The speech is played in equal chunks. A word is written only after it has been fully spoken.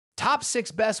Top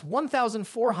 6 best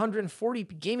 1440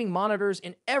 gaming monitors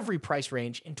in every price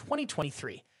range in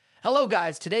 2023. Hello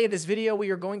guys, today in this video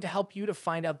we are going to help you to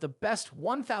find out the best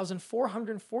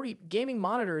 1440 gaming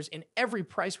monitors in every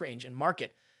price range and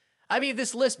market. I made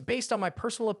this list based on my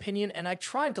personal opinion, and I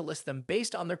tried to list them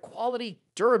based on their quality,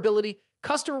 durability,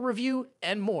 customer review,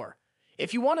 and more.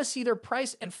 If you want to see their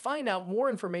price and find out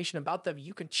more information about them,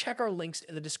 you can check our links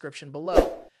in the description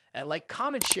below. And like,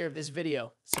 comment, share this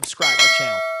video, subscribe our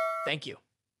channel. Thank you.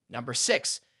 Number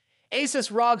 6.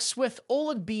 Asus ROG Swift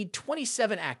OLED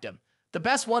B27 Actum. The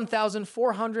best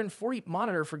 1440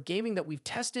 monitor for gaming that we've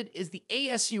tested is the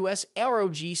Asus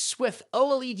ROG Swift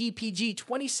OLED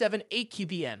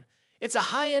P27Q. It's a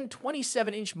high-end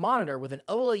 27-inch monitor with an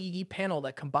OLED panel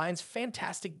that combines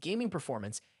fantastic gaming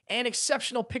performance and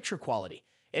exceptional picture quality.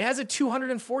 It has a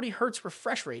 240Hz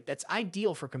refresh rate that's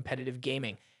ideal for competitive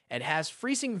gaming, and has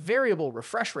freezing variable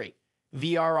refresh rate,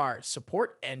 VRR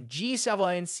support, and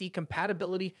G7C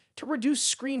compatibility to reduce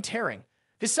screen tearing.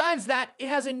 Besides that, it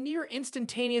has a near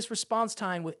instantaneous response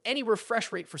time with any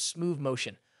refresh rate for smooth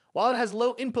motion. While it has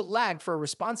low input lag for a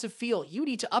responsive feel, you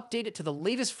need to update it to the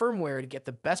latest firmware to get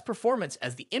the best performance,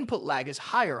 as the input lag is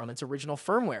higher on its original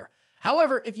firmware.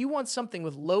 However, if you want something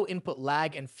with low input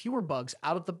lag and fewer bugs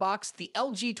out of the box, the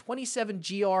LG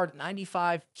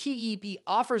 27GR95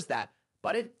 offers that,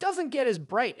 but it doesn't get as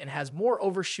bright and has more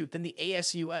overshoot than the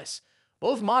Asus.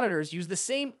 Both monitors use the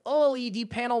same OLED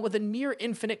panel with a near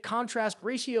infinite contrast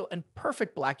ratio and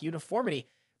perfect black uniformity,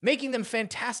 making them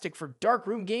fantastic for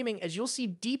darkroom gaming, as you'll see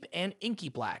deep and inky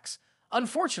blacks.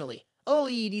 Unfortunately,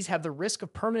 OLEDs have the risk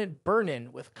of permanent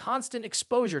burn-in with constant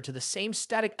exposure to the same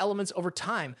static elements over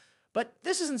time, but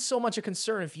this isn't so much a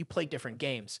concern if you play different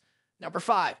games. Number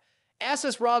 5.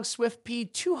 Asus ROG Swift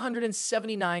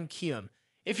P279Q.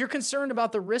 If you're concerned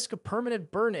about the risk of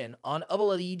permanent burn-in on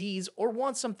OLEDs or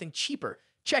want something cheaper,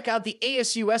 check out the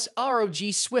Asus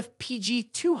ROG Swift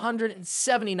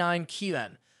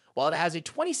PG279Q. While it has a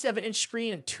 27-inch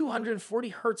screen and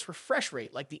 240Hz refresh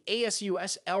rate like the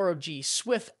Asus ROG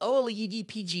Swift OLED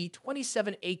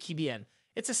PG27AQBN,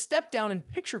 it's a step down in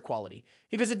picture quality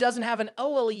because it doesn't have an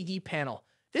OLED panel.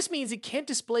 This means it can't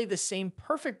display the same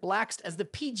perfect blacks as the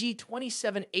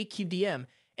PG27AQDM,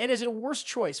 and is a worse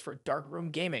choice for darkroom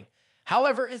gaming.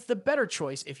 However, it's the better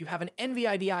choice if you have an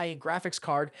NVIDIA graphics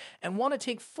card and want to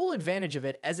take full advantage of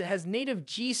it, as it has native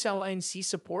G7C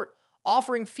support,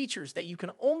 offering features that you can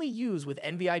only use with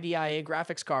NVIDIA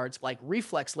graphics cards like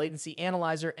reflex latency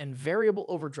analyzer and variable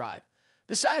overdrive.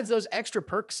 Besides those extra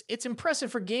perks, it's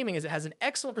impressive for gaming, as it has an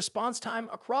excellent response time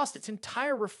across its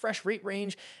entire refresh rate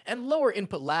range and lower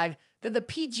input lag than the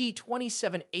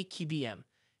PG27AQBM.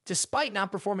 Despite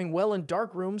not performing well in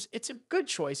dark rooms, it's a good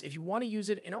choice if you want to use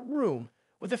it in a room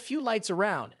with a few lights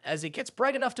around, as it gets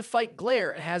bright enough to fight glare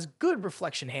and has good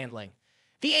reflection handling.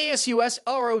 The Asus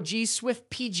ROG Swift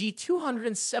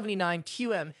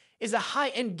PG279Q is a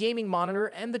high-end gaming monitor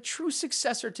and the true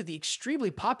successor to the extremely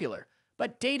popular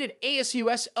but dated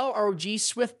Asus ROG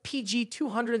Swift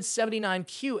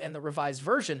PG279Q and the revised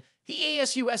version, the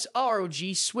Asus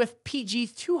ROG Swift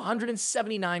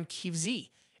PG279QZ.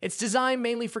 It's designed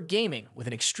mainly for gaming, with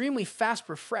an extremely fast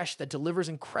refresh that delivers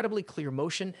incredibly clear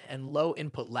motion and low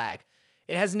input lag.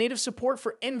 It has native support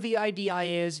for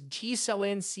NVIDIA's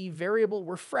G7C variable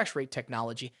refresh rate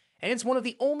technology, and it's one of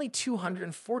the only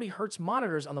 240Hz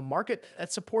monitors on the market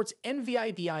that supports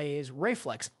NVIDIA's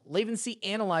reflex latency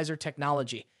analyzer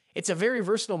technology. It's a very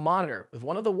versatile monitor with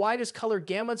one of the widest color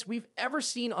gamuts we've ever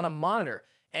seen on a monitor,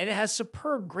 and it has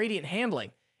superb gradient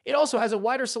handling. It also has a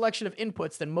wider selection of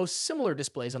inputs than most similar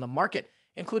displays on the market,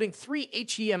 including 3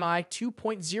 HDMI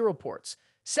 2.0 ports.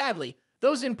 Sadly,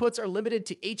 those inputs are limited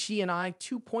to HDMI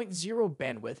 2.0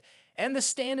 bandwidth, and the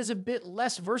stand is a bit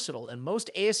less versatile than most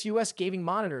Asus gaming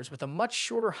monitors with a much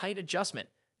shorter height adjustment.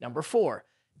 Number 4.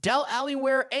 Dell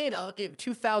Alienware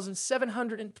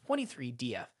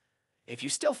A2723DF. If you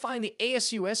still find the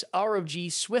Asus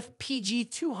ROG Swift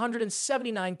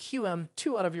PG279QM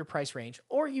too out of your price range,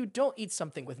 or you don't need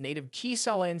something with native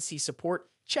G7C support,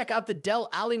 check out the Dell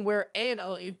Alienware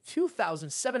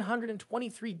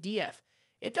A2723DF.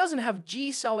 It doesn't have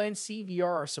G7C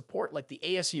VRR support like the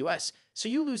Asus, so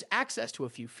you lose access to a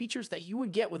few features that you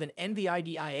would get with an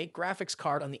NVIDIA graphics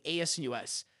card on the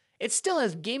Asus. It still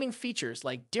has gaming features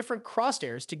like different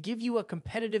crosshairs to give you a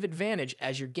competitive advantage,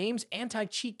 as your game's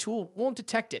anti-cheat tool won't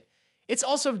detect it. It's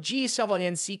also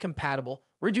G7C compatible,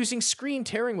 reducing screen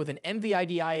tearing with an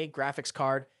NVIDIA graphics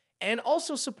card, and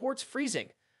also supports freezing.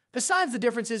 Besides the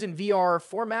differences in VR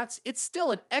formats, it's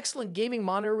still an excellent gaming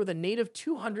monitor with a native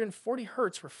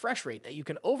 240Hz refresh rate that you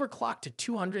can overclock to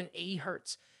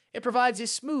 280Hz. It provides a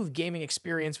smooth gaming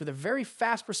experience with a very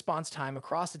fast response time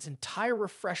across its entire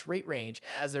refresh rate range,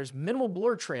 as there's minimal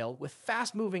blur trail with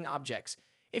fast-moving objects.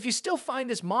 If you still find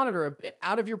this monitor a bit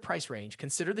out of your price range,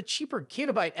 consider the cheaper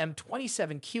Gigabyte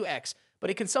M27Q, but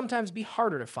it can sometimes be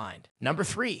harder to find. Number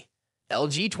 3.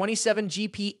 LG 27G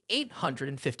P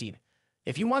 815.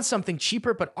 If you want something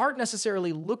cheaper but aren't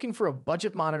necessarily looking for a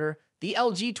budget monitor, the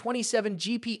LG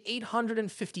 27G P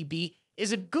 850B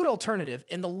is a good alternative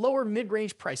in the lower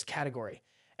mid-range price category.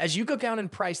 As you go down in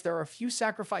price, there are a few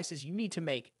sacrifices you need to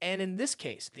make, and in this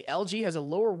case, the LG has a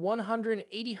lower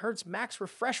 180Hz max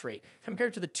refresh rate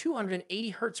compared to the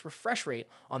 280Hz refresh rate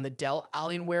on the Dell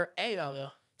Alienware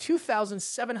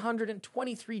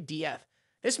A2723DF.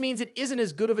 This means it isn't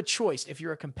as good of a choice if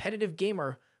you're a competitive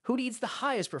gamer who needs the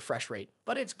highest refresh rate,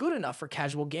 but it's good enough for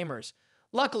casual gamers.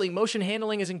 Luckily, motion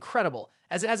handling is incredible,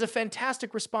 as it has a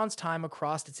fantastic response time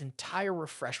across its entire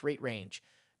refresh rate range.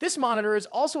 This monitor is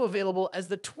also available as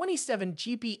the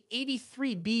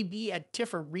 27GP83BB at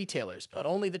different retailers, but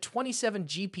only the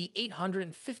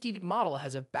 27GP850 model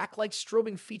has a backlight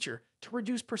strobing feature to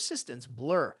reduce persistence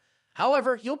blur.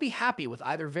 However, you'll be happy with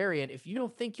either variant if you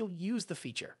don't think you'll use the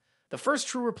feature. The first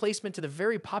true replacement to the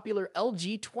very popular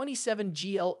LG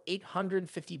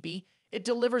 27GL850B, it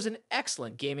delivers an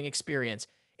excellent gaming experience.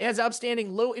 It has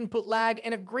outstanding low input lag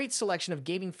and a great selection of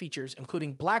gaming features,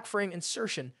 including black frame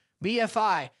insertion,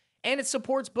 BFI, and it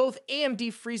supports both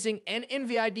AMD freezing and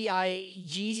NVIDIA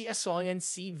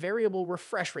GSONC variable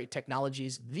refresh rate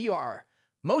technologies, VRR.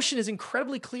 Motion is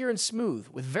incredibly clear and smooth,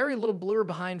 with very little blur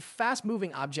behind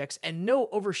fast-moving objects and no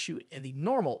overshoot in the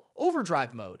normal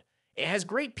overdrive mode. It has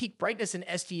great peak brightness in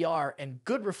SDR and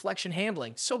good reflection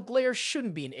handling, so glare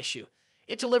shouldn't be an issue.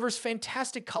 It delivers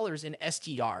fantastic colors in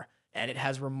SDR, and it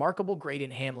has remarkable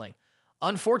gradient handling.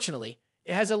 Unfortunately,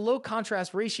 it has a low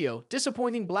contrast ratio,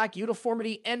 disappointing black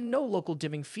uniformity, and no local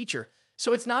dimming feature,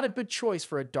 so it's not a good choice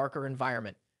for a darker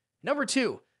environment. Number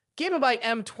 2. Gigabyte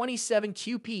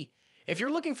M27Q P. If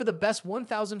you're looking for the best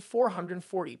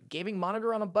 1440 gaming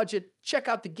monitor on a budget, check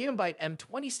out the Gigabyte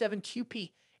M27Q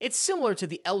P. It's similar to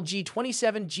the LG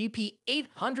 27G P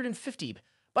 850,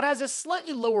 but has a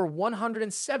slightly lower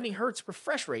 170Hz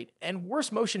refresh rate and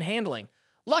worse motion handling.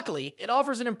 Luckily, it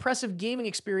offers an impressive gaming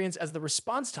experience as the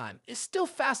response time is still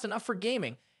fast enough for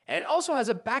gaming, and it also has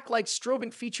a backlight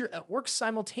strobing feature that works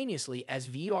simultaneously as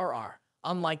VRR.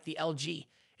 Unlike the LG,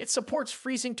 it supports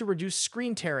freezing to reduce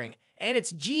screen tearing, and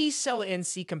its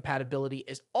GSONC compatibility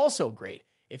is also great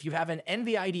if you have an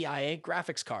NVIDIA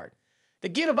graphics card. The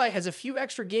Gigabyte has a few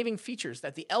extra gaming features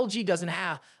that the LG doesn't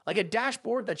have, like a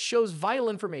dashboard that shows vital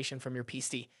information from your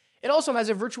PC. It also has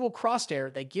a virtual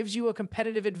crosshair that gives you a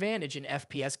competitive advantage in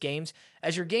FPS games,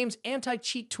 as your game's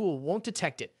anti-cheat tool won't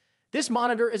detect it. This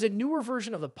monitor is a newer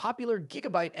version of the popular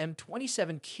Gigabyte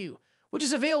M27Q, which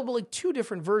is available in 2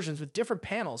 different versions with different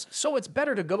panels, so it's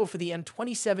better to go for the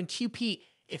M27Q P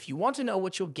if you want to know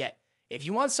what you'll get. If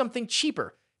you want something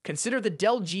cheaper, consider the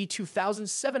Dell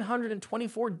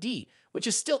G2724D, which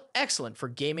is still excellent for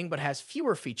gaming but has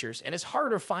fewer features and is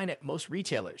harder to find at most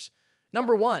retailers.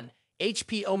 Number 1.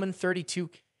 HP Omen 32.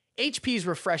 HP's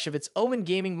refresh of its Omen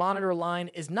gaming monitor line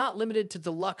is not limited to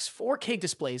deluxe 4K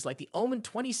displays like the Omen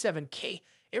 27K.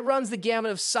 It runs the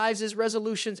gamut of sizes,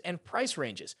 resolutions, and price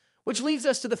ranges, which leads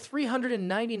us to the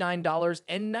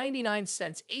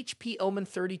 $399.99 HP Omen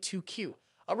 32Q,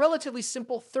 a relatively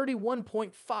simple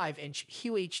 31.5-inch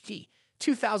QHD,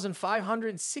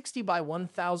 2560 by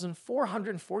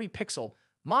 1440 pixel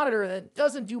monitor that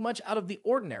doesn't do much out of the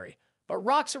ordinary, but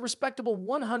rocks a respectable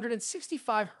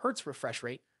 165Hz refresh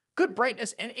rate, good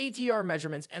brightness and ATR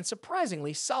measurements, and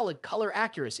surprisingly solid color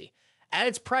accuracy. At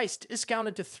its price,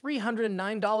 discounted to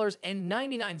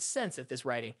 $309.99 at this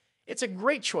writing, it's a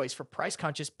great choice for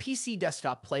price-conscious PC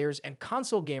desktop players and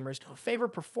console gamers who favor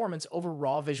performance over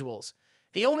raw visuals.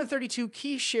 The Omen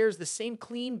 32Q shares the same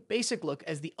clean, basic look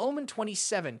as the Omen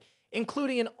 27,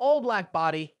 including an all-black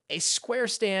body, a square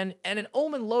stand, and an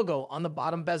Omen logo on the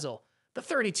bottom bezel. The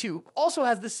 32 also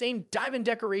has the same diamond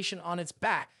decoration on its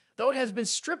back, though it has been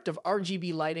stripped of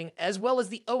RGB lighting, as well as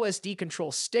the OSD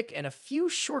control stick and a few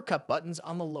shortcut buttons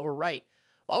on the lower right.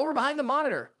 While we're behind the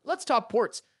monitor, let's talk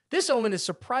ports. This Omen is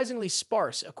surprisingly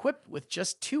sparse, equipped with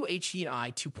just 2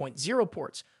 HDMI 2.0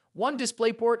 ports, 1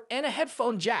 DisplayPort, and a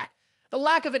headphone jack. The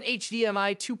lack of an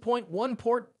HDMI 2.1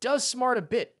 port does smart a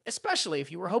bit, especially if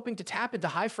you were hoping to tap into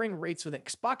high frame rates with an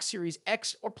Xbox Series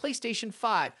X or PlayStation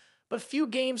 5, but few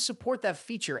games support that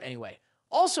feature anyway.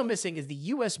 Also missing is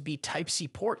the USB Type-C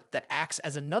port that acts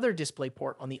as another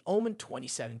DisplayPort on the Omen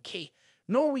 27K,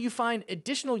 nor will you find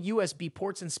additional USB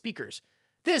ports and speakers.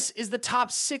 This is the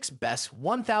top 6 best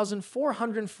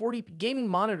 1440 gaming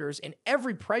monitors in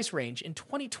every price range in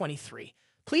 2023.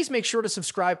 Please make sure to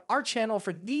subscribe our channel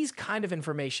for these kind of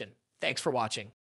information. Thanks for watching.